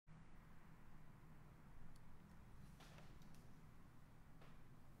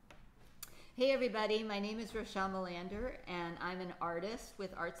Hey everybody, my name is Rochelle Melander and I'm an artist with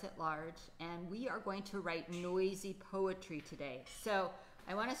Arts at Large, and we are going to write noisy poetry today. So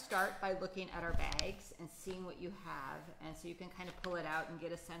I want to start by looking at our bags and seeing what you have, and so you can kind of pull it out and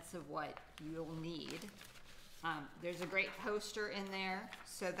get a sense of what you'll need. There's a great poster in there,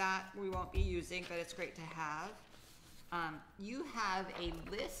 so that we won't be using, but it's great to have. You have a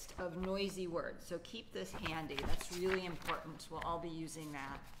list of noisy words, so keep this handy. That's really important. We'll all be using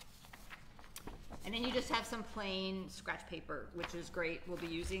that. And then you just have some plain scratch paper, which is great. We'll be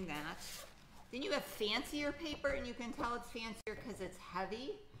using that. Then you have fancier paper, and you can tell it's fancier because it's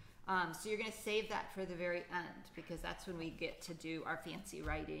heavy. So you're going to save that for the very end, because that's when we get to do our fancy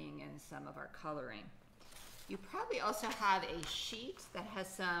writing and some of our coloring. You probably also have a sheet that has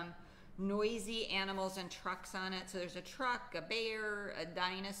some noisy animals and trucks on it. So there's a truck, a bear, a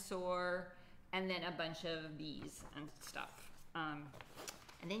dinosaur, and then a bunch of bees and stuff.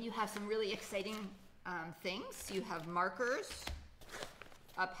 And then you have some really exciting things. You have markers,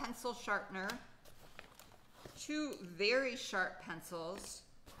 a pencil sharpener, two very sharp pencils,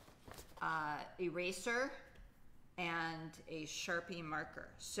 eraser, and a Sharpie marker.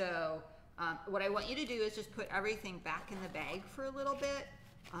 So what I want you to do is just put everything back in the bag for a little bit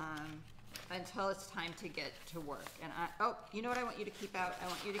until it's time to get to work. And oh, you know what I want you to keep out? I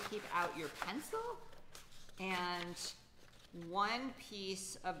want you to keep out your pencil and one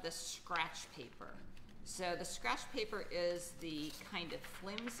piece of the scratch paper. So the scratch paper is the kind of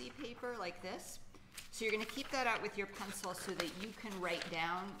flimsy paper like this. So you're going to keep that out with your pencil so that you can write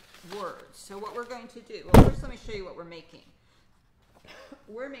down words. So what we're going to do, well, first let me show you what we're making.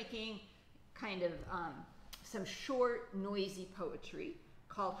 We're making kind of some short, noisy poetry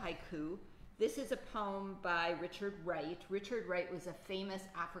called haiku. This is a poem by Richard Wright. Richard Wright was a famous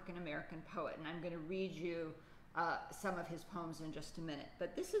African-American poet, and I'm going to read you some of his poems in just a minute.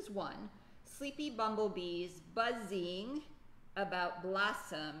 But this is one. Sleepy bumblebees buzzing about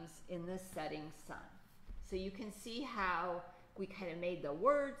blossoms in the setting sun. So you can see how we kind of made the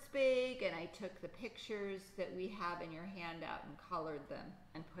words big, and I took the pictures that we have in your handout and colored them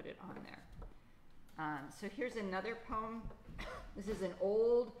and put it on there. So here's another poem. This is an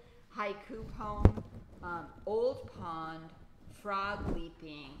old haiku poem. Old pond, frog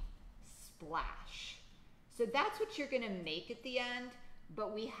leaping, splash. So that's what you're going to make at the end,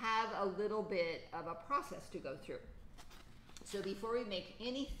 but we have a little bit of a process to go through. So before we make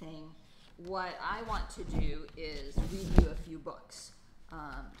anything, what I want to do is read you a few books.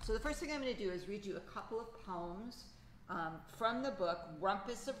 So the first thing I'm going to do is read you a couple of poems from the book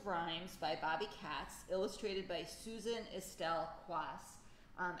Rumpus of Rhymes by Bobby Katz, illustrated by Susan Estelle Quas.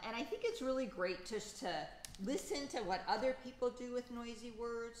 And I think it's really great just to listen to what other people do with noisy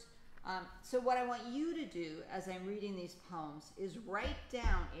words. So what I want you to do as I'm reading these poems is write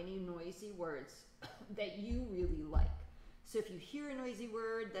down any noisy words that you really like. So if you hear a noisy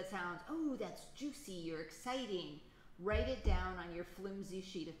word that sounds, oh, that's juicy or exciting, write it down on your flimsy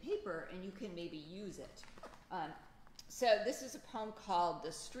sheet of paper and you can maybe use it. So this is a poem called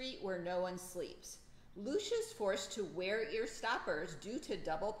The Street Where No One Sleeps. Lucia's forced to wear ear stoppers due to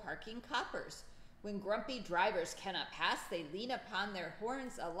double parking coppers. When grumpy drivers cannot pass, they lean upon their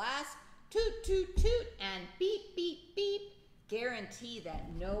horns, alas, toot, toot, toot, and beep, beep, beep, guarantee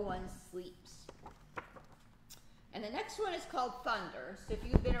that no one sleeps. And the next one is called Thunder. So if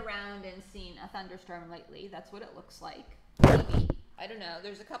you've been around and seen a thunderstorm lately, that's what it looks like. Maybe. I don't know.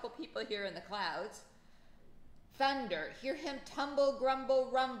 There's a couple people here in the clouds. Thunder. Hear him tumble, grumble,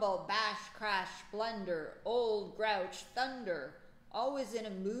 rumble, bash, crash, blunder, old grouch, thunder. Always in a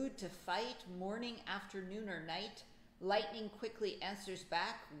mood to fight, morning, afternoon, or night. Lightning quickly answers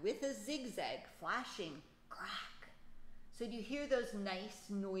back with a zigzag, flashing, crack. So do you hear those nice,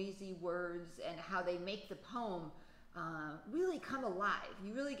 noisy words and how they make the poem really come alive?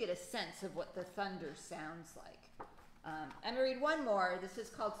 You really get a sense of what the thunder sounds like. I'm going to read one more. This is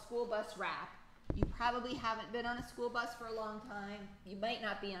called School Bus Rap. You probably haven't been on a school bus for a long time. You might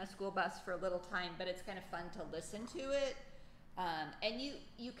not be on a school bus for a little time, but it's kind of fun to listen to it. And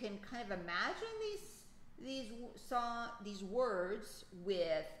you can kind of imagine these words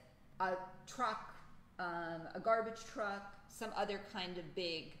with a truck, a garbage truck, some other kind of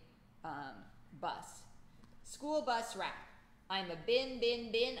big bus. School bus rap. I'm a bin,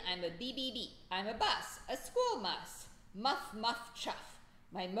 bin, bin. I'm a BBB. I'm a bus, a school bus. Muff, muff, chuff.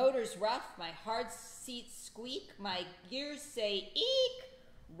 My motor's rough. My hard seats squeak. My gears say eek.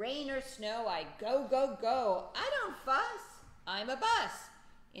 Rain or snow, I go, go, go. I don't fuss. I'm a bus.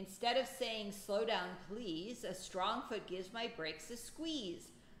 Instead of saying slow down please, a strong foot gives my brakes a squeeze.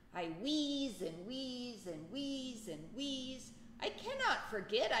 I wheeze and wheeze and wheeze and wheeze. I cannot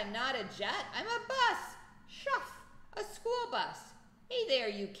forget I'm not a jet, I'm a bus. Shuff, a school bus. Hey there,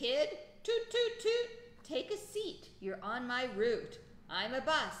 you kid. Toot, toot, toot. Take a seat, you're on my route. I'm a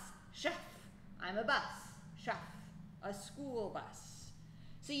bus. Shuff, I'm a bus. Shuff, a school bus.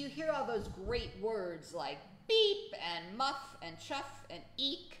 So you hear all those great words like beep and muff and chuff and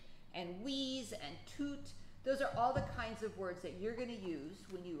eek and wheeze and toot. Those are all the kinds of words that you're going to use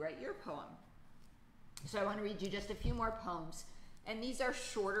when you write your poem. So I want to read you just a few more poems. And these are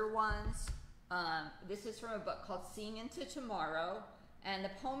shorter ones. This is from a book called Seeing Into Tomorrow. And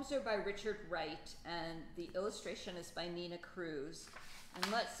the poems are by Richard Wright. And the illustration is by Nina Cruz.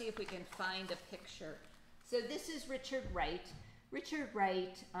 And let's see if we can find a picture. So this is Richard Wright. Richard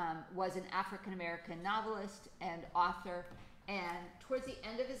Wright was an African-American novelist and author. And towards the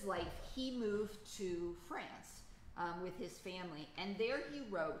end of his life, he moved to France with his family. And there he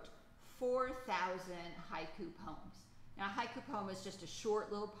wrote 4,000 haiku poems. Now, a haiku poem is just a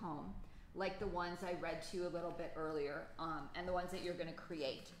short little poem, like the ones I read to you a little bit earlier, and the ones that you're going to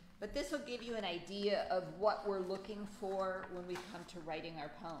create. But this will give you an idea of what we're looking for when we come to writing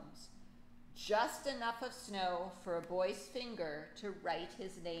our poems. Just enough of snow for a boy's finger to write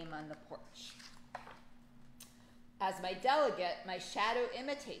his name on the porch. As my delegate, my shadow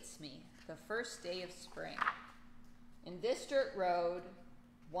imitates me, the first day of spring. In this dirt road,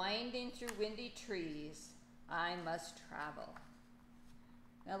 winding through windy trees, I must travel.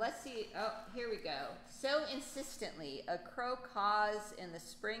 Now let's see, oh, here we go. So insistently, a crow caws in the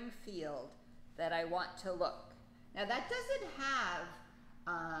spring field that I want to look. Now that doesn't have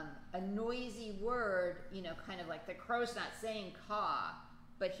a noisy word, you know, kind of like the crow's not saying caw,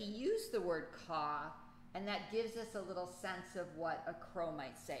 but he used the word caw, and that gives us a little sense of what a crow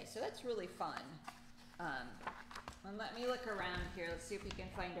might say. So that's really fun. And let me look around here. Let's see if we can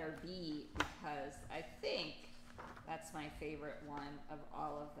find our bee, because I think that's my favorite one of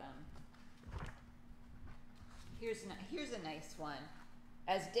all of them. Here's a nice one.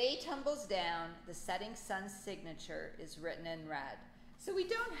 As day tumbles down, the setting sun's signature is written in red. So we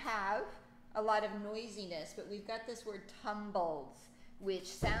don't have a lot of noisiness, but we've got this word tumbles, which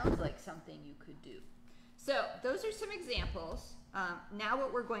sounds like something you could do. So those are some examples. Now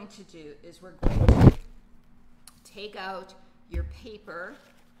what we're going to do is we're going to take out your paper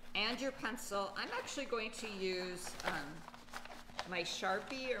and your pencil. I'm actually going to use my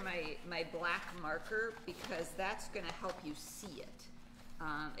Sharpie or my black marker, because that's going to help you see it.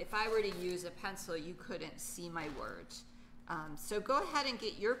 If I were to use a pencil, you couldn't see my words. So go ahead and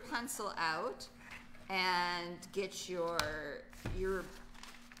get your pencil out and get your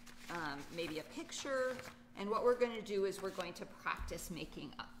maybe a picture. And what we're going to do is we're going to practice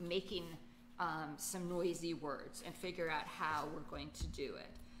making some noisy words and figure out how we're going to do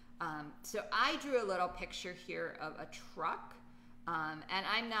it. So I drew a little picture here of a truck. And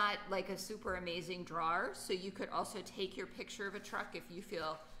I'm not like a super amazing drawer, so you could also take your picture of a truck if you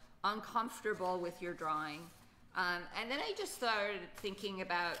feel uncomfortable with your drawing. And then I just started thinking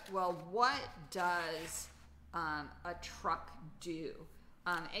about, well, what does a truck do?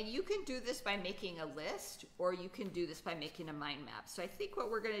 And you can do this by making a list, or you can do this by making a mind map. So I think what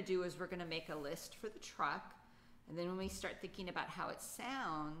we're going to do is we're going to make a list for the truck, and then when we start thinking about how it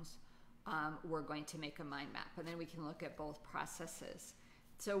sounds, we're going to make a mind map, and then we can look at both processes.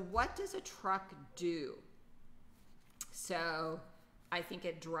 So what does a truck do? So I think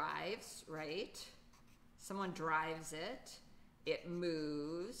it drives, right? Someone drives it. It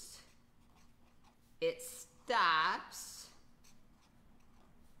moves. It stops.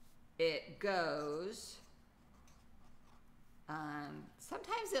 It goes.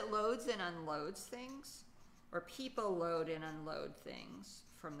 Sometimes it loads and unloads things, or people load and unload things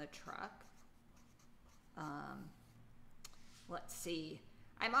from the truck. Let's see.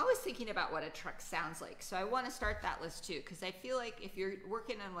 I'm always thinking about what a truck sounds like, so I want to start that list too, because I feel like if you're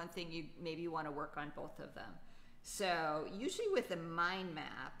working on one thing, you maybe want to work on both of them. So usually with a mind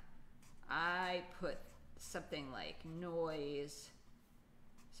map, I put something like noise.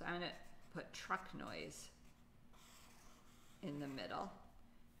 So I'm going to put truck noise in the middle.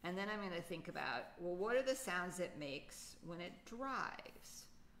 And then I'm going to think about, well, what are the sounds it makes when it drives?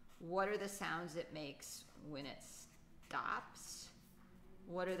 What are the sounds it makes when it stops?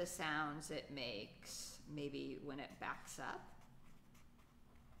 What are the sounds it makes maybe when it backs up?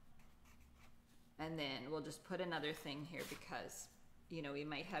 And then we'll just put another thing here because, you know, we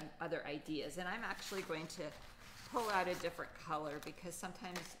might have other ideas. And I'm actually going to pull out a different color because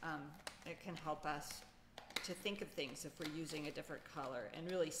sometimes it can help us to think of things if we're using a different color and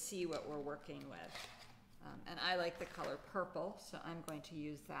really see what we're working with. And I like the color purple, so I'm going to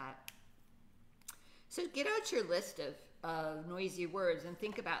use that. So get out your list of noisy words and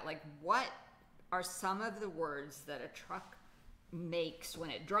think about like what are some of the words that a truck makes when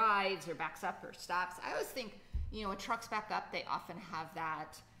it drives or backs up or stops. I always think, you know, when trucks back up, they often have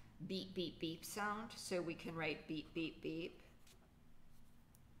that beep, beep, beep sound. So we can write beep, beep, beep.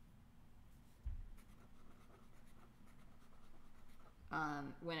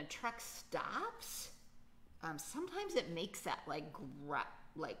 When a truck stops, sometimes it makes that like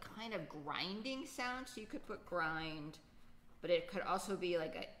kind of grinding sound. So you could put grind, but it could also be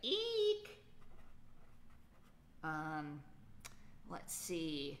like a eek. Let's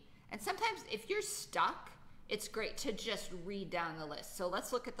see. And sometimes if you're stuck, it's great to just read down the list. So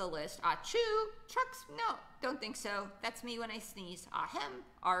let's look at the list. Achoo, trucks, no, don't think so. That's me when I sneeze. Ahem,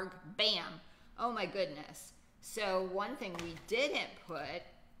 arg, bam. Oh my goodness. So one thing we didn't put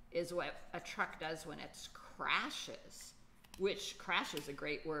is what a truck does when it crashes, which crash is a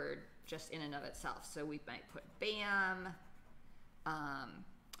great word just in and of itself. So we might put bam,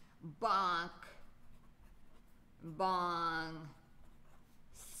 bonk, bong,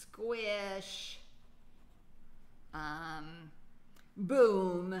 squish,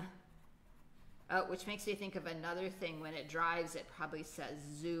 boom, which makes me think of another thing. When it drives, it probably says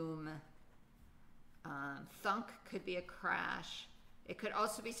zoom. Thunk could be a crash. It could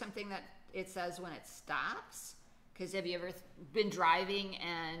also be something that it says when it stops. Because have you ever been driving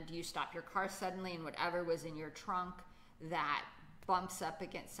and you stop your car suddenly and whatever was in your trunk that bumps up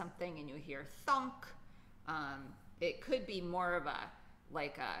against something and you hear thunk? It could be more of a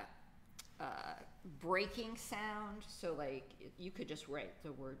braking sound. So like you could just write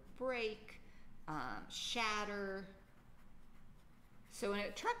the word brake, shatter. So when a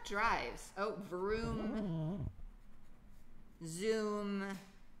truck drives, oh, vroom, zoom,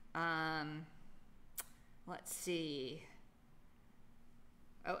 let's see.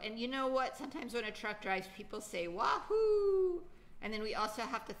 Oh, and you know what? Sometimes when a truck drives, people say wahoo. And then we also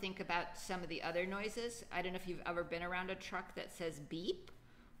have to think about some of the other noises. I don't know if you've ever been around a truck that says beep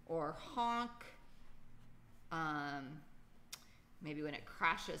or honk. Maybe when it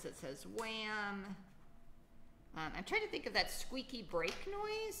crashes, it says wham. I'm trying to think of that squeaky brake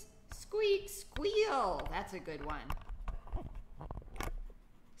noise. Squeak, squeal. That's a good one.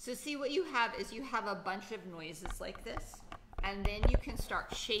 So see, what you have is you have a bunch of noises like this, and then you can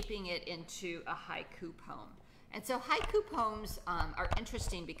start shaping it into a haiku poem. And so haiku poems are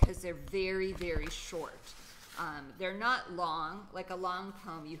interesting because they're very, very short. They're not long. Like a long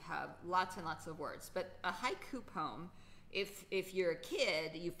poem, you have lots and lots of words. But a haiku poem, if you're a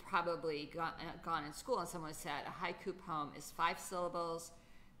kid, you've probably gone in school and someone said a haiku poem is 5 syllables,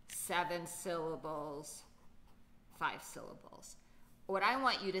 7 syllables, 5 syllables. What I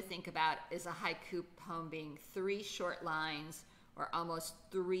want you to think about is a haiku poem being 3 short lines or almost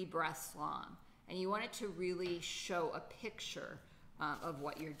 3 breaths long. And you want it to really show a picture of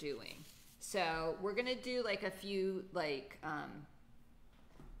what you're doing. So we're gonna do like a few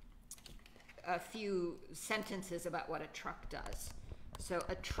sentences about what a truck does. So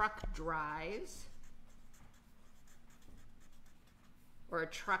a truck drives, or a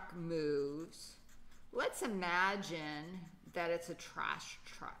truck moves. Let's imagine that it's a trash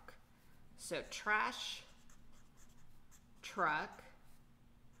truck. So trash truck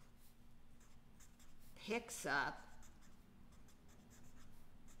picks up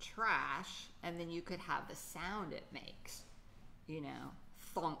trash, and then you could have the sound it makes, you know,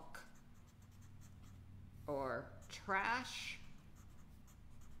 thunk. Or trash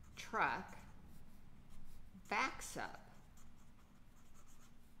truck backs up,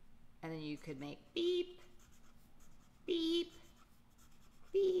 and then you could make beep, beep,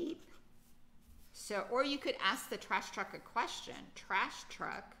 beep. So, or you could ask the trash truck a question. Trash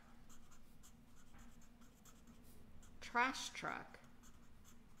truck,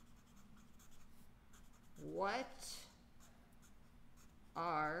 what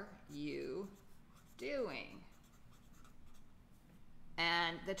are you doing?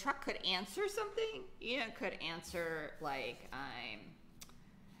 And the truck could answer something. You know, it could answer like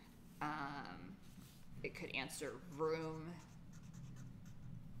it could answer vroom.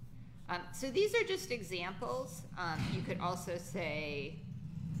 So these are just examples. You could also say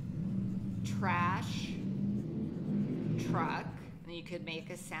trash truck, and you could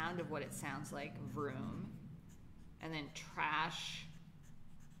make a sound of what it sounds like, vroom. And then trash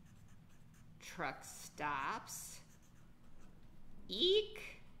truck stops,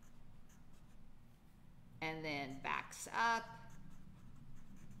 eek, and then backs up,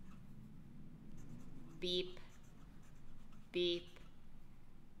 beep, beep,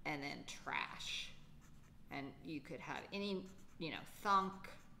 and then trash. And you could have any, you know, thunk,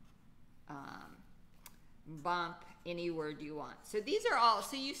 bump, any word you want. So these are all,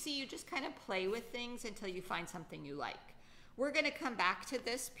 so you see, you just kind of play with things until you find something you like. We're going to come back to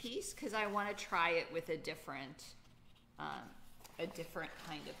this piece because I want to try it with a different kind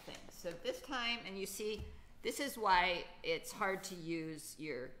of thing. So this time, and you see, this is why it's hard to use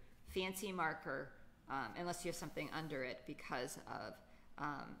your fancy marker unless you have something under it, because of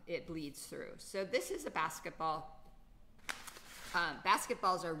it bleeds through. So this is a basketball.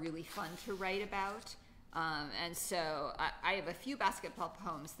 Basketballs are really fun to write about. And so I have a few basketball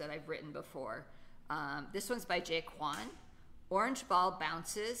poems that I've written before. This one's by Jay Kwan. Orange ball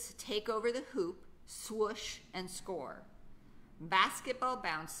bounces, take over the hoop, swoosh and score. Basketball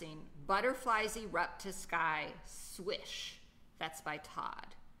bouncing, butterflies erupt to sky, swish. That's by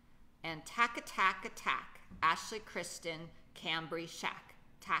Todd. And tack attack attack, Ashley Kristen, Cambry Shack,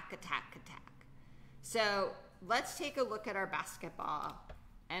 tack attack attack. So let's take a look at our basketball,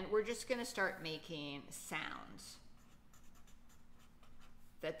 and we're just going to start making sounds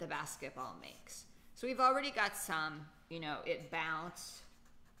that the basketball makes. So we've already got some, you know, it bounce,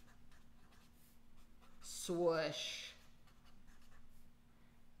 swoosh,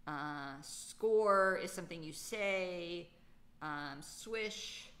 score is something you say,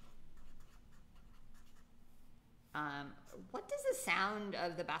 swish. What does the sound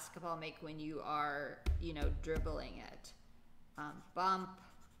of the basketball make when you are, you know, dribbling it? Bump,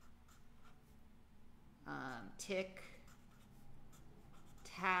 tick,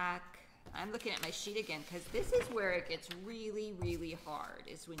 tack. I'm looking at my sheet again because this is where it gets really, really hard,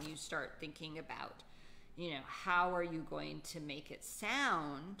 is when you start thinking about, you know, how are you going to make it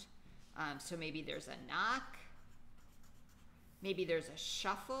sound? So maybe there's a knock, maybe there's a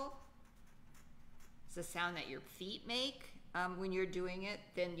shuffle. It's the sound that your feet make when you're doing it.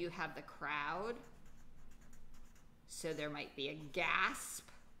 Then you have the crowd. So there might be a gasp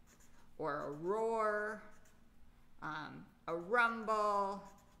or a roar, a rumble.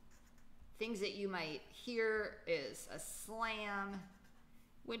 Things that you might hear is a slam.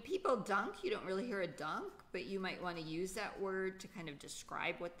 When people dunk, you don't really hear a dunk, but you might want to use that word to kind of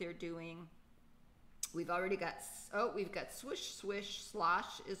describe what they're doing. We've already got, we've got swish, swish,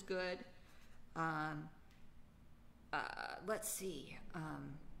 slosh is good. Let's see.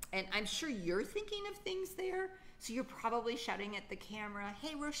 And I'm sure you're thinking of things there. So you're probably shouting at the camera,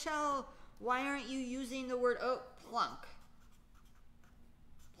 hey, Rochelle, why aren't you using the word, plunk?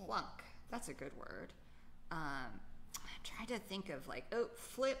 Plunk. That's a good word. Try to think of like,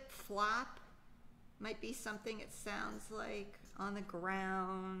 flip, flop might be something it sounds like on the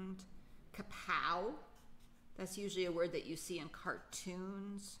ground. Kapow. That's usually a word that you see in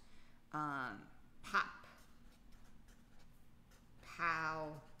cartoons. Pop. Pow.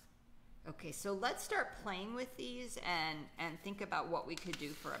 Okay, so let's start playing with these and think about what we could do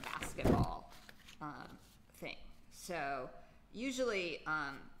for a basketball thing. So usually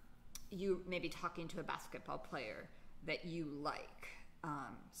you may be talking to a basketball player that you like.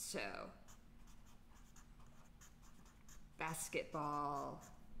 So basketball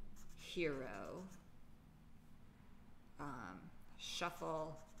hero,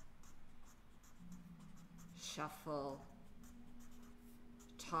 shuffle, shuffle,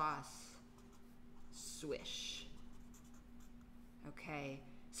 toss, swish. Okay,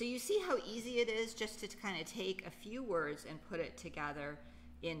 so you see how easy it is just to kind of take a few words and put it together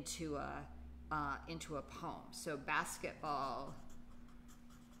into a poem. So basketball,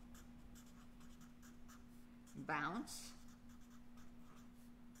 bounce,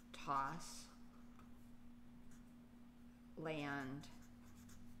 toss, land,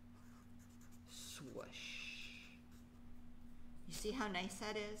 swoosh. You see how nice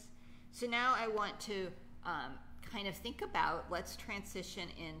that is? So now I want to kind of think about, let's transition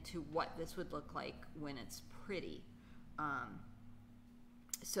into what this would look like when it's pretty.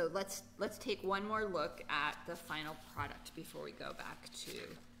 So let's take one more look at the final product before we go back to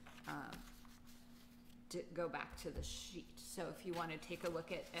the sheet. So if you want to take a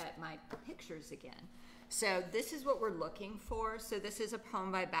look at my pictures again. So this is what we're looking for. So this is a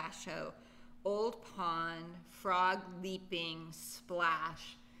poem by Basho, Old Pond, Frog Leaping,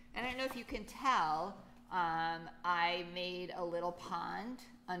 Splash. And I don't know if you can tell, I made a little pond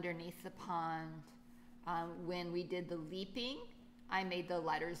underneath the pond. When we did the leaping, I made the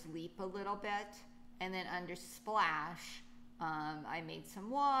letters leap a little bit. And then under splash, I made some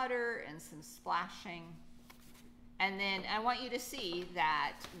water and some splashing. And then I want you to see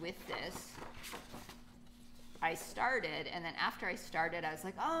that with this, I started, and then after I started, I was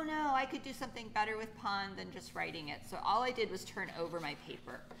like, oh no, I could do something better with pond than just writing it. So all I did was turn over my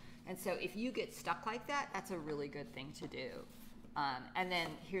paper. And so if you get stuck like that, that's a really good thing to do. And then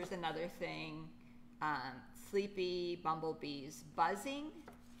here's another thing. sleepy bumblebees buzzing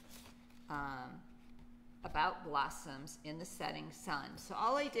about blossoms in the setting sun. So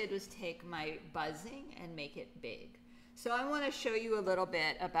all I did was take my buzzing and make it big. So I want to show you a little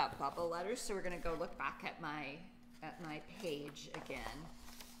bit about bubble letters. So we're going to go look back at my page again.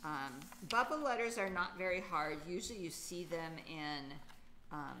 Bubble letters are not very hard. Usually you see them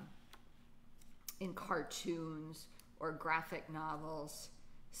in cartoons or graphic novels.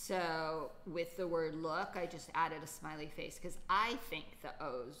 So with the word look, I just added a smiley face because I think the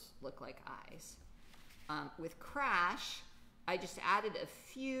O's look like eyes. With crash, I just added a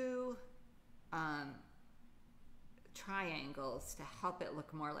few triangles to help it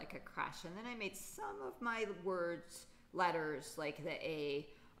look more like a crash. And then I made some of my words, letters, like the A,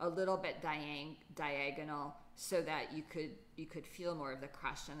 a little bit diagonal so that you could feel more of the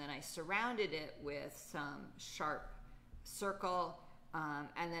crash. And then I surrounded it with some sharp circle,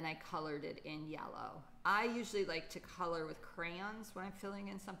 and then I colored it in yellow. I usually like to color with crayons when I'm filling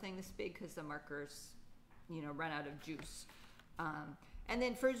in something this big because the markers, run out of juice. And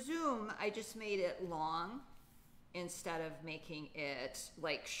then for zoom, I just made it long instead of making it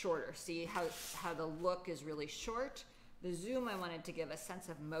like shorter. See how the look is really short? The zoom, I wanted to give a sense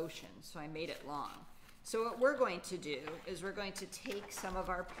of motion, so I made it long. So what we're going to do is we're going to take some of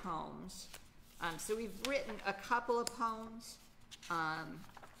our poems. So we've written a couple of poems,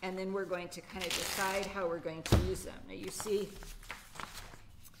 and then we're going to kind of decide how we're going to use them. Now you see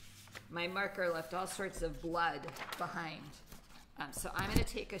my marker left all sorts of blood behind. So I'm going to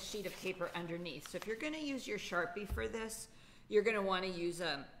take a sheet of paper underneath. So if you're going to use your Sharpie for this, you're going to want to use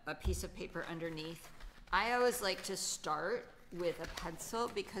a piece of paper underneath. I always like to start with a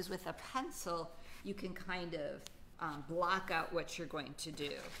pencil because with a pencil, you can kind of block out what you're going to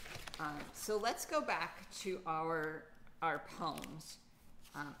do. So let's go back to our poems.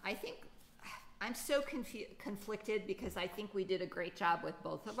 I think I'm so conflicted because I think we did a great job with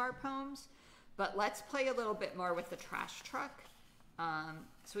both of our poems, but let's play a little bit more with the trash truck.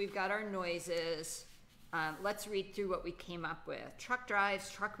 So we've got our noises. Let's read through what we came up with. Truck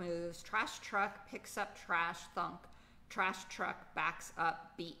drives, truck moves, trash truck picks up trash, thunk. Trash truck backs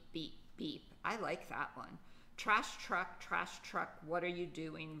up, beep, beep, beep. I like that one. Trash truck, what are you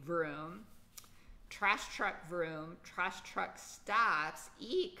doing? Vroom. Trash truck, vroom. Trash truck stops,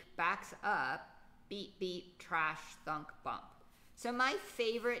 eek, backs up, beep, beep, trash, thunk, bump. So my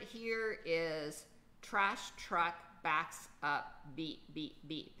favorite here is trash truck backs up, beep, beep,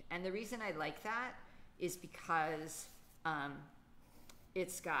 beep. And the reason I like that is because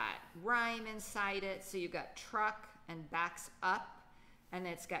it's got rhyme inside it. So you've got truck and backs up, and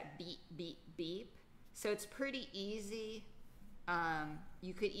then it's got beep, beep, beep. So it's pretty easy.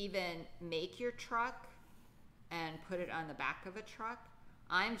 You could even make your truck and put it on the back of a truck.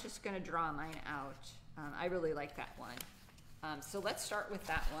 I'm just going to draw mine out. I really like that one. So let's start with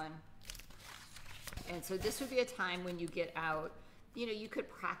that one. And so this would be a time when you get out, you could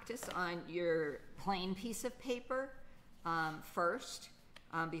practice on your plain piece of paper first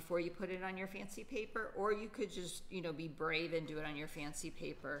before you put it on your fancy paper, or you could just, be brave and do it on your fancy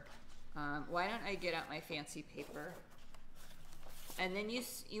paper. Why don't I get out my fancy paper? And then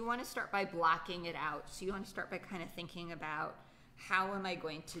you want to start by blocking it out. So you want to start by kind of thinking about, how am I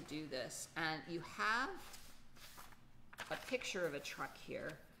going to do this? And you have a picture of a truck here.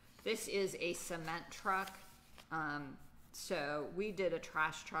 This is a cement truck. So we did a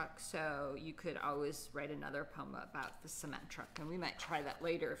trash truck, so you could always write another poem about the cement truck, and we might try that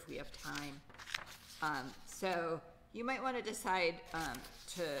later if we have time. So you might want to decide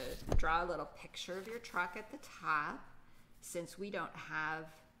to draw a little picture of your truck at the top. Since we don't have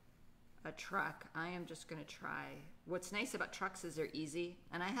a truck, I am just going to try. What's nice about trucks is they're easy,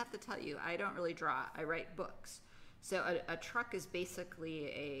 and I have to tell you, I don't really draw. I write books. So a truck is basically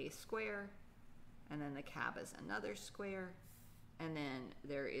a square, and then the cab is another square, and then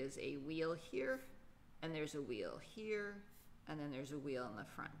there is a wheel here, and there's a wheel here, and then there's a wheel in the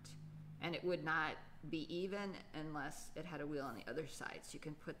front. And it would not be even unless it had a wheel on the other side. So you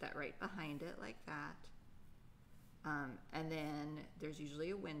can put that right behind it like that. And then there's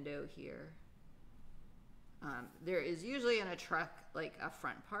usually a window here. There is usually in a truck like a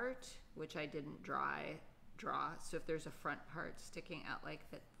front part, which I didn't draw. So if there's a front part sticking out like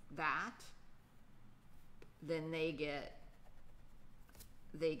that, then they get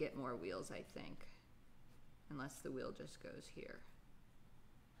more wheels, I think, unless the wheel just goes here.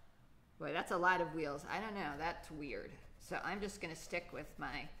 Boy, that's a lot of wheels. I don't know, that's weird. So I'm just gonna stick with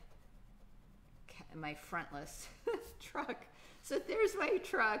my frontless truck. So there's my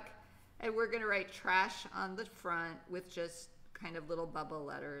truck, and we're gonna write trash on the front with just kind of little bubble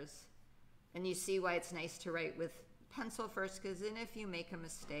letters. And you see why it's nice to write with pencil first, because then if you make a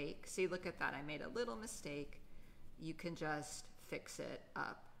mistake, see, look at that, I made a little mistake, you can just fix it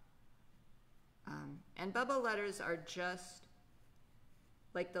up. And bubble letters are just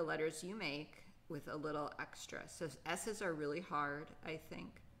like the letters you make with a little extra. So S's are really hard, I think.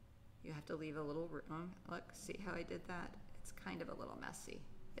 You have to leave a little room. Look, see how I did that? It's kind of a little messy.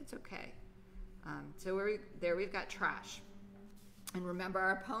 It's okay. So there we've got trash. And remember,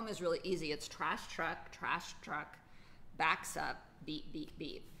 our poem is really easy. It's trash truck, backs up, beep, beep,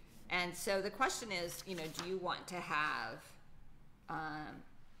 beep. And so the question is, you know, do you want to have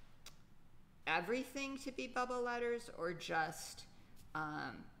everything to be bubble letters, or just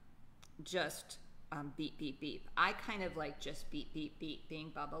beep, beep, beep? I kind of like just beep, beep, beep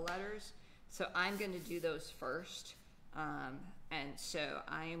being bubble letters. So I'm going to do those first. And so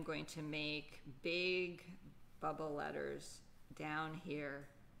I am going to make big bubble letters down here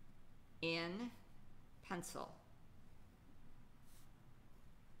in pencil,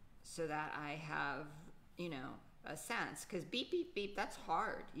 so that I have, you know, a sense, because beep, beep, beep, that's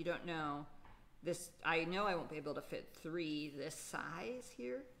hard. You don't know this. I know I won't be able to fit 3 this size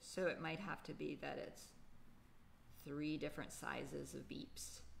here, so it might have to be that it's 3 different sizes of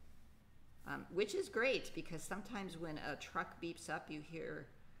beeps, which is great, because sometimes when a truck beeps up,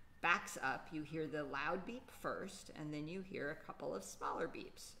 backs up, you hear the loud beep first, and then you hear a couple of smaller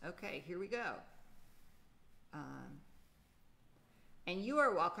beeps. Okay, here we go. And you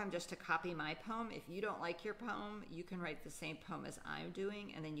are welcome just to copy my poem. If you don't like your poem, you can write the same poem as I'm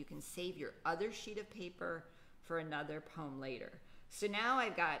doing, and then you can save your other sheet of paper for another poem later. So now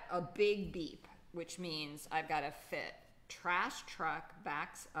I've got a big beep, which means I've got to fit trash truck,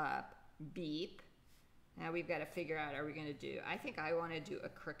 backs up, beep. Now we've got to figure out, are we going to do, I think I want to do a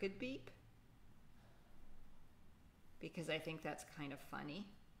crooked beep, because I think that's kind of funny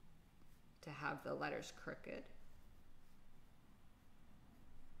to have the letters crooked.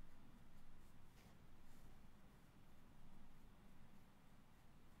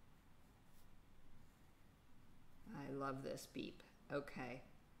 I love this beep. Okay.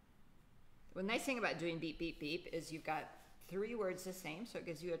 The nice thing about doing beep, beep, beep is you've got 3 words the same, so it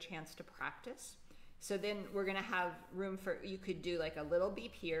gives you a chance to practice. So then we're going to have room for, you could do like a little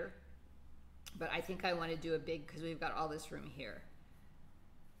beep here, but I think I want to do a big, because we've got all this room here.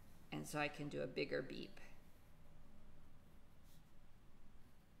 And so I can do a bigger beep.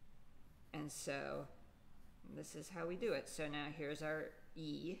 And so this is how we do it. So now here's our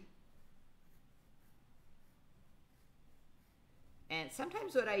E. And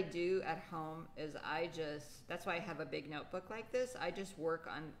sometimes what I do at home is that's why I have a big notebook like this. I just work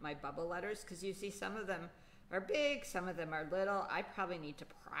on my bubble letters, because you see some of them are big, some of them are little. I probably need to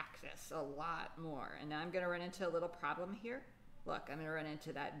practice a lot more. And now I'm going to run into a little problem here. Look, I'm going to run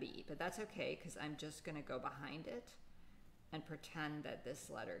into that B, but that's okay, because I'm just going to go behind it and pretend that this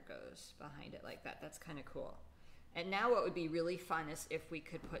letter goes behind it like that. That's kind of cool. And now what would be really fun is if we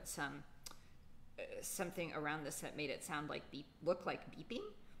could put something around this that made it sound like look like beeping.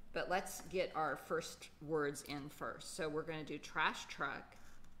 But let's get our first words in first. So we're going to do trash truck,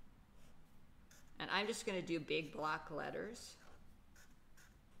 and I'm just going to do big block letters.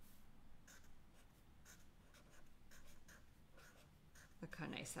 Look how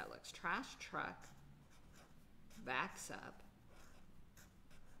nice that looks. Trash truck, backs up,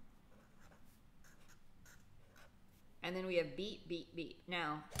 and then we have beep, beep, beep.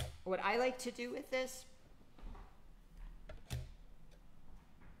 Now, what I like to do with this,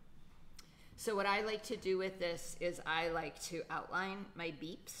 is I like to outline my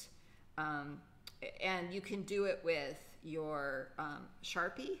beeps. And you can do it with your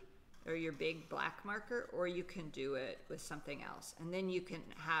Sharpie or your big black marker, or you can do it with something else. And then you can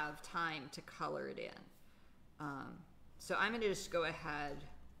have time to color it in. So I'm going to just go ahead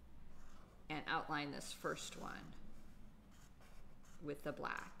and outline this first one with the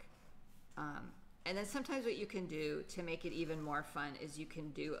black. And then sometimes what you can do to make it even more fun is you can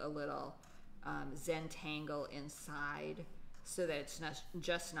do a little Zentangle inside, so that it's not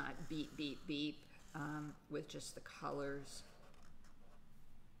just beep, beep, beep, with just the colors.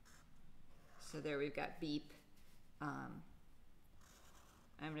 So there we've got beep. I'm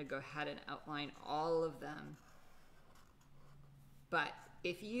going to go ahead and outline all of them. But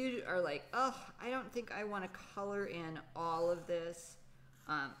if you are like, oh, I don't think I want to color in all of this,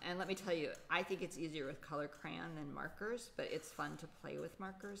 and let me tell you, I think it's easier with color crayon than markers, but it's fun to play with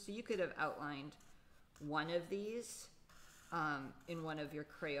markers. So you could have outlined one of these in one of your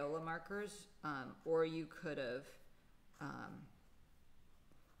Crayola markers, or you could have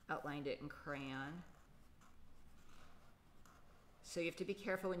outlined it in crayon. So you have to be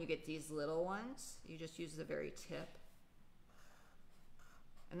careful when you get these little ones. You just use the very tip.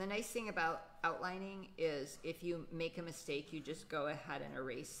 And the nice thing about outlining is if you make a mistake, you just go ahead and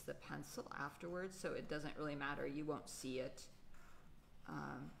erase the pencil afterwards, so it doesn't really matter. You won't see it.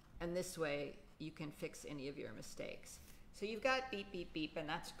 And this way, you can fix any of your mistakes. So you've got beep, beep, beep, and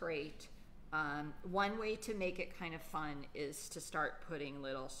that's great. One way to make it kind of fun is to start putting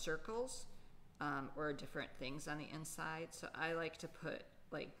little circles or different things on the inside. So I like to put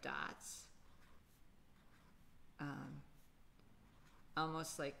like dots.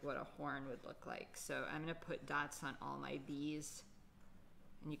 Almost like what a horn would look like. So I'm going to put dots on all my B's,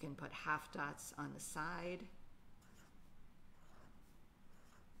 and you can put half dots on the side.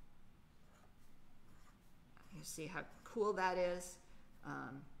 You see how cool that is.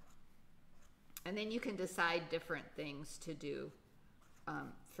 And then you can decide different things to do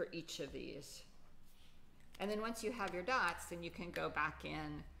for each of these. And then once you have your dots, then you can go back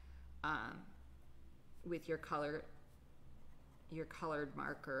in with your colored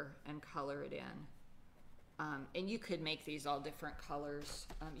marker and color it in. And you could make these all different colors.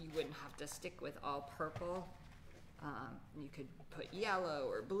 You wouldn't have to stick with all purple. You could put yellow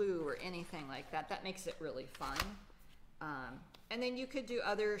or blue or anything like that. That makes it really fun. And then you could do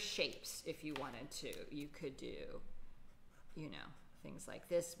other shapes if you wanted to. You could do, you know, things like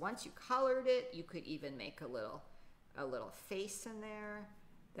this. Once you colored it, you could even make a little face in there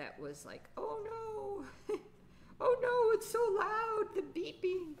that was like, oh no, oh no, it's so loud, the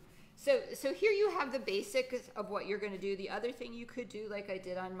beeping. So here you have the basics of what you're going to do. The other thing you could do, like I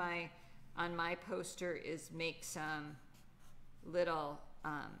did on my poster, is make some little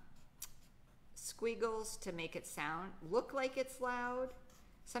squiggles to make it look like it's loud.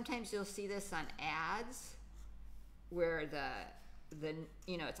 Sometimes you'll see this on ads where the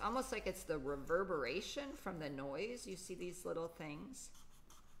you know, it's almost like it's the reverberation from the noise. You see these little things.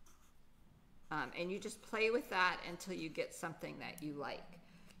 And you just play with that until you get something that you like.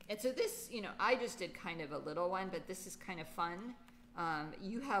 And so this, you know, I just did kind of a little one, but this is kind of fun.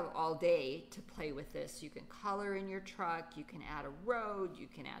 You have all day to play with this. You can color in your truck, you can add a road, you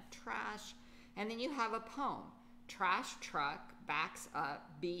can add trash, and then you have a poem. Trash truck backs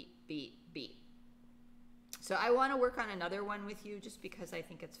up, beep, beep, beep. So I want to work on another one with you just because I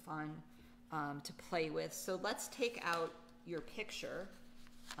think it's fun to play with. So let's take out your picture.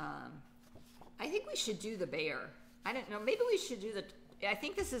 I think we should do the bear. I don't know, maybe we should do I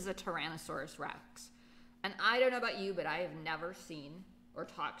think this is a Tyrannosaurus Rex. And I don't know about you, but I have never seen or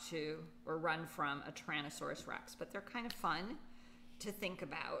talked to or run from a Tyrannosaurus Rex, but they're kind of fun to think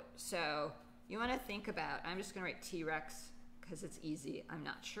about. So you want to think about, I'm just going to write T-Rex because it's easy. I'm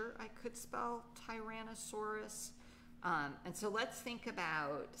not sure I could spell Tyrannosaurus. And so let's think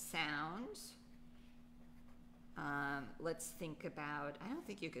about sounds. Let's think about, I don't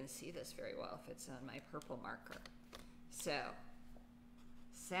think you can see this very well if it's on my purple marker. So,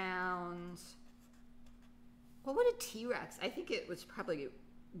 sounds. Well, what a T-Rex? I think it was probably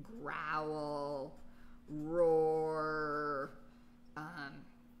growl, roar.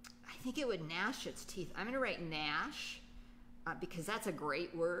 I think it would gnash its teeth. I'm going to write gnash because that's a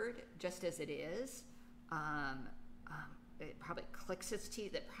great word, just as it is. It probably clicks its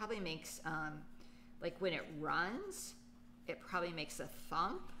teeth. It probably makes, like when it runs, it probably makes a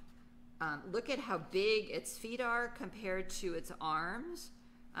thump. Look at how big its feet are compared to its arms.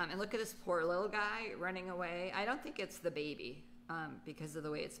 And look at this poor little guy running away. I don't think it's the baby because of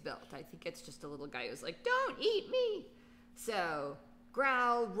the way it's built. I think it's just a little guy who's like, don't eat me. So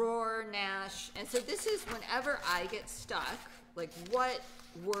growl, roar, gnash. And so this is whenever I get stuck, like what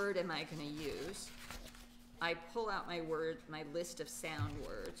word am I going to use? I pull out my list of sound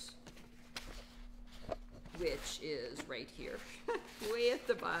words, which is right here, way at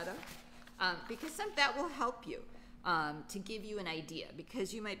the bottom, because that will help you to give you an idea,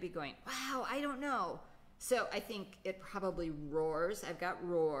 because you might be going, wow, I don't know. So I think it probably roars. I've got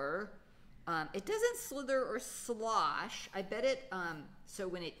roar. It doesn't slither or slosh. I bet it, so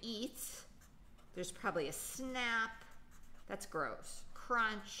when it eats, there's probably a snap. That's gross.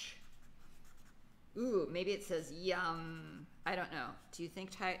 Crunch. Ooh, maybe it says yum. I don't know. Do you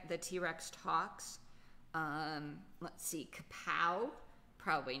think the T-Rex talks? Let's see, kapow,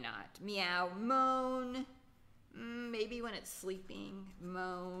 probably not. Meow, moan, maybe when it's sleeping,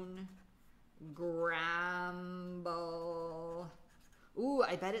 moan, grumble. Ooh,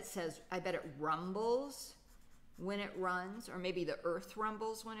 I bet it rumbles when it runs, or maybe the earth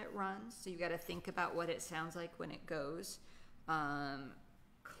rumbles when it runs. So you got to think about what it sounds like when it goes.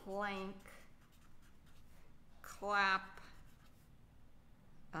 Clank, clap,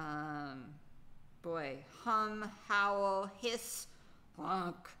 boy, hum, howl, hiss,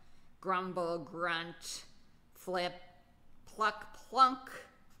 clunk, grumble, grunt, flip, pluck, plunk.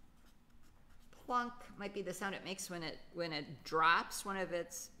 Plunk might be the sound it makes when it drops one of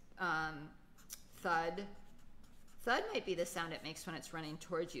its thud. Thud might be the sound it makes when it's running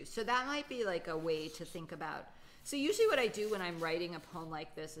towards you. So that might be like a way to think about. So usually what I do when I'm writing a poem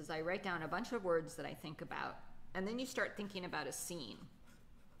like this is I write down a bunch of words that I think about, and then you start thinking about a scene.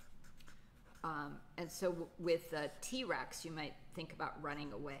 And so with the T-Rex, you might think about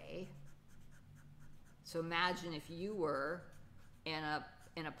running away. So imagine if you were in a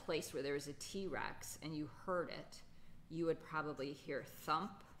place where there was a T-Rex and you heard it, you would probably hear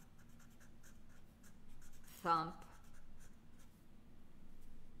thump, thump,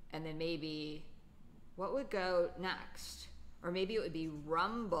 and then maybe what would go next? Or maybe it would be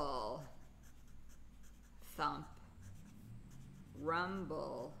rumble, thump,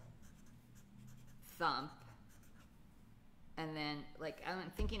 rumble, thump, and then like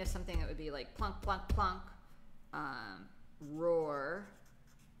I'm thinking of something that would be like plunk, plunk, plunk, roar,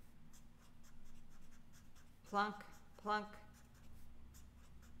 plunk, plunk,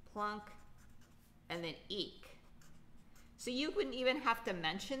 plunk, and then eek. So you wouldn't even have to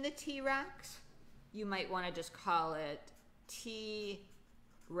mention the T-Rex. You might want to just call it T-Rex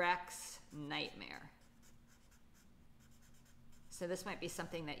nightmare. So this might be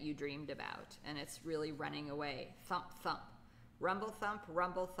something that you dreamed about, and it's really running away. Thump, thump, rumble, thump,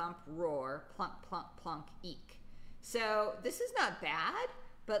 roar, plunk, plunk, plunk, eek. So this is not bad,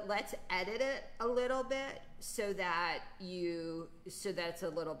 but let's edit it a little bit so that it's a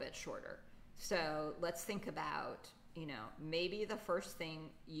little bit shorter. So let's think about, maybe the first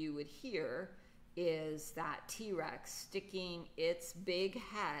thing you would hear is that T-Rex sticking its big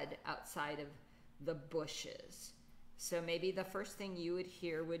head outside of the bushes. So maybe the first thing you would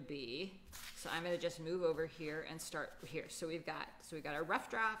hear would be, so I'm going to just move over here and start here. So we've got our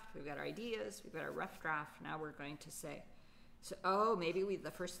rough draft, we've got our ideas, we've got our rough draft. Now we're going to say, maybe the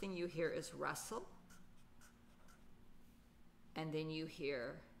first thing you hear is rustle. And then you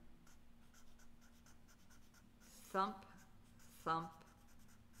hear thump, thump.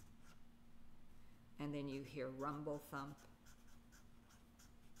 And then you hear rumble, thump.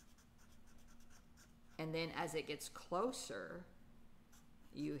 And then as it gets closer,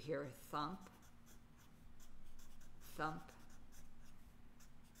 you hear thump, thump,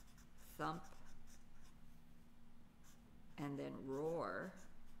 thump, and then roar.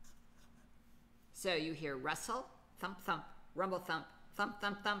 So you hear rustle, thump, thump, rumble, thump, thump,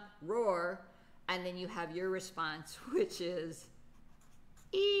 thump, thump, roar, and then you have your response, which is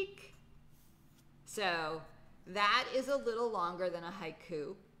eek. So that is a little longer than a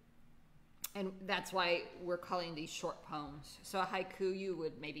haiku. And that's why we're calling these short poems. So a haiku, you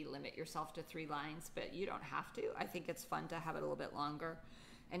would maybe limit yourself to 3 lines, but you don't have to. I think it's fun to have it a little bit longer.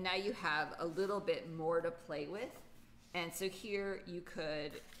 And now you have a little bit more to play with. And so here you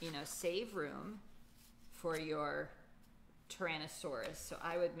could, save room for your Tyrannosaurus. So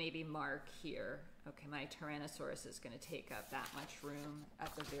I would maybe mark here, okay, my Tyrannosaurus is going to take up that much room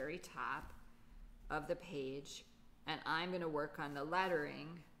at the very top of the page. And I'm going to work on the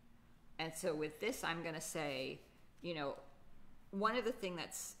lettering. And so with this, I'm going to say, one of the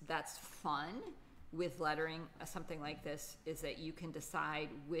things that's fun with lettering something like this is that you can decide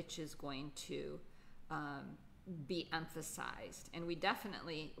which is going to be emphasized. And we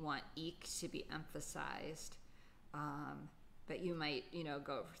definitely want eek to be emphasized. But you might,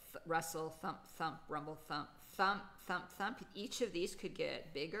 go rustle, thump, thump, rumble, thump, thump, thump, thump. Each of these could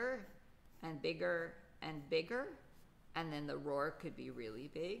get bigger and bigger and bigger. And then the roar could be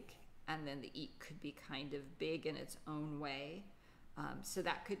really big. And then the eek could be kind of big in its own way. So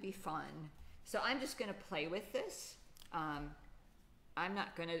that could be fun. So I'm just going to play with this. I'm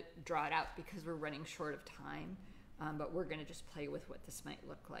not going to draw it out because we're running short of time, but we're going to just play with what this might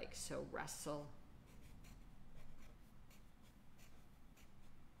look like. So wrestle.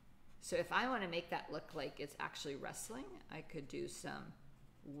 So if I want to make that look like it's actually wrestling, I could do some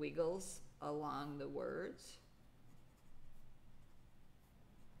wiggles along the words.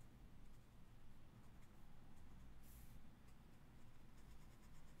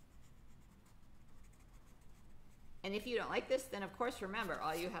 And if you don't like this, then of course, remember,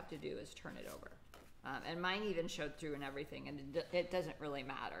 all you have to do is turn it over. And mine even showed through and everything, and it doesn't really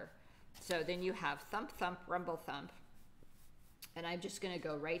matter. So then you have thump, thump, rumble, thump. And I'm just going to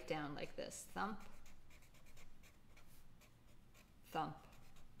go right down like this. Thump, thump,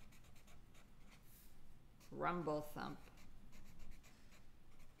 rumble, thump.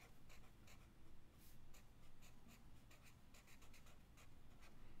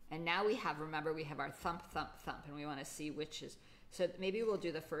 And now we have, remember, we have our thump, thump, thump, and we want to see which is. So maybe we'll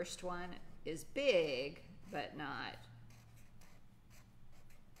do the first one is big, but not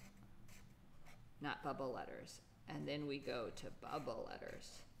bubble letters. And then we go to bubble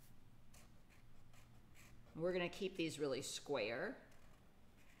letters. We're going to keep these really square.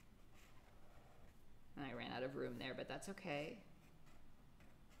 And I ran out of room there, but that's okay.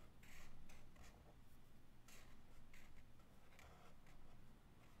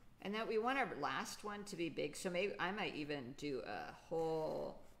 And then we want our last one to be big, so maybe I might even do a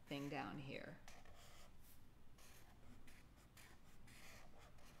whole thing down here.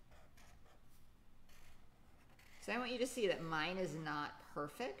 So I want you to see that mine is not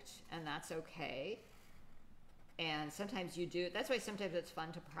perfect, and that's okay. And sometimes you do, that's why sometimes it's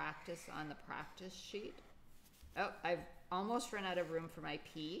fun to practice on the practice sheet. Oh, I've almost run out of room for my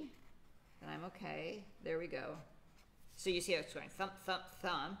P, and I'm okay. There we go. So you see how it's going, thump, thump,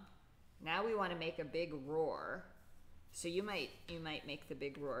 thump. Now we want to make a big roar. So you might make the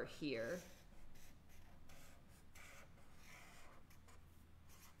big roar here.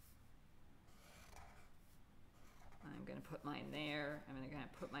 I'm going to put mine there. I'm going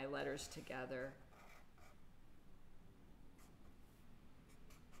to put my letters together.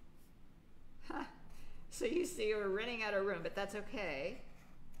 Huh. So you see we're running out of room, but that's okay.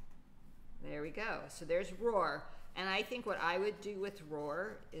 There we go. So there's roar. And I think what I would do with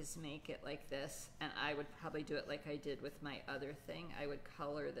roar is make it like this, and I would probably do it like I did with my other thing. I would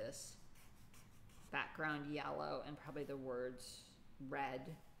color this background yellow and probably the words red,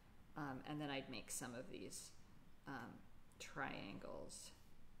 and then I'd make some of these triangles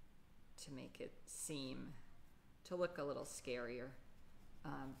to make it seem to look a little scarier.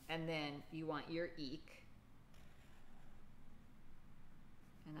 And then you want your eek,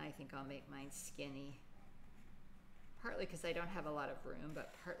 and I think I'll make mine skinny. Partly because I don't have a lot of room,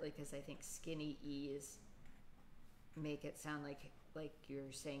 but partly because I think skinny E's make it sound like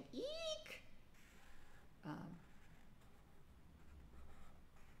you're saying eek.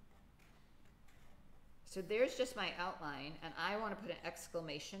 So there's just my outline, and I want to put an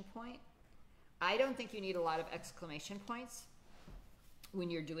exclamation point. I don't think you need a lot of exclamation points when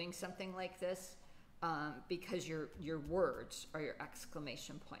you're doing something like this, because your words are your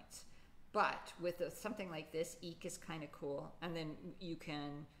exclamation points. But with something like this, eek is kind of cool. And then you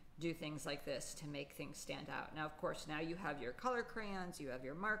can do things like this to make things stand out. Now, of course, now you have your color crayons, you have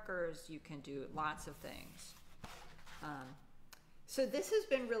your markers, you can do lots of things. So this has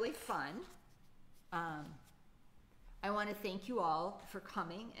been really fun. I want to thank you all for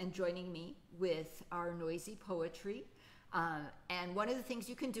coming and joining me with our noisy poetry. And one of the things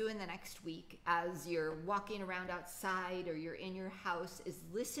you can do in the next week as you're walking around outside or you're in your house is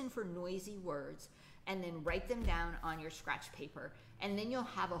listen for noisy words and then write them down on your scratch paper. And then you'll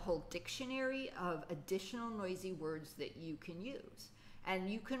have a whole dictionary of additional noisy words that you can use. And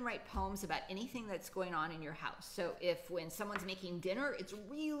you can write poems about anything that's going on in your house. So if when someone's making dinner, it's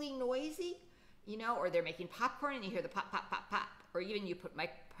really noisy, you know, or they're making popcorn and you hear the pop, pop, pop, pop, or even you put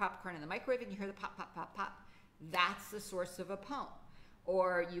popcorn in the microwave and you hear the pop, pop, pop, pop. That's the source of a poem.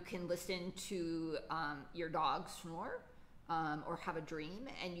 Or you can listen to your dog snore or have a dream,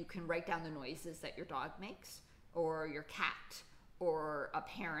 and you can write down the noises that your dog makes, or your cat, or a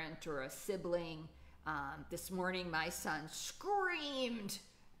parent or a sibling. This morning my son screamed.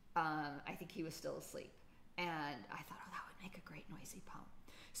 I think he was still asleep. And I thought, oh, that would make a great noisy poem.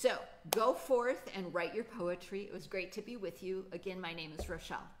 So go forth and write your poetry. It was great to be with you. Again, my name is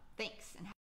Rochelle. Thanks. And